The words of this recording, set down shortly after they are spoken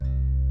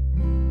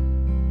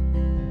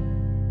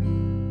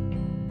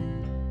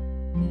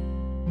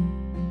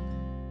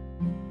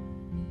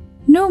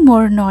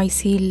more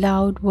noisy,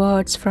 loud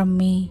words from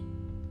me.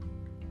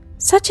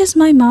 Such is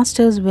my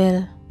master's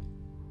will.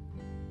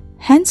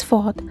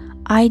 Henceforth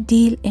I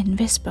deal in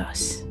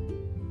whispers.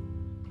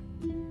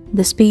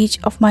 The speech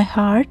of my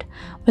heart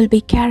will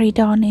be carried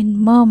on in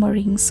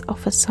murmurings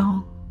of a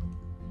song.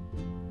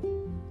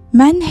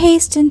 Men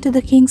hasten to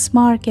the king's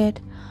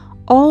market,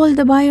 all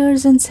the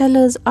buyers and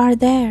sellers are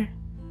there.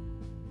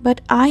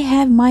 But I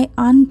have my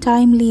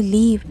untimely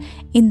leave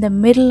in the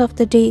middle of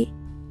the day,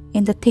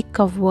 in the thick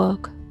of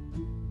work.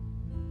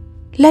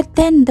 Let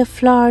then the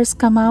flowers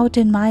come out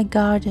in my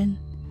garden,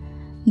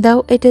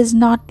 though it is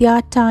not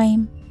their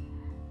time,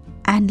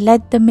 and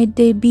let the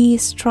midday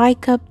bees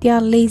strike up their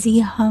lazy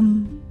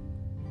hum.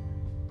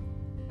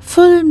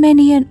 Full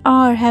many an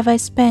hour have I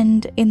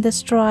spent in the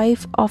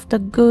strife of the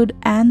good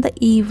and the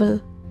evil,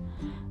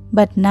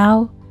 but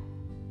now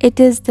it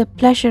is the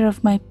pleasure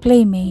of my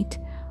playmate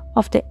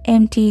of the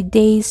empty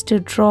days to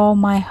draw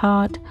my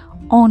heart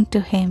on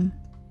to him.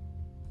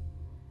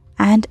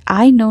 And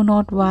I know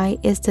not why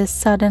is this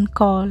sudden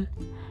call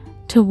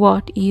to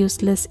what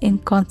useless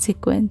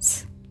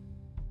inconsequence.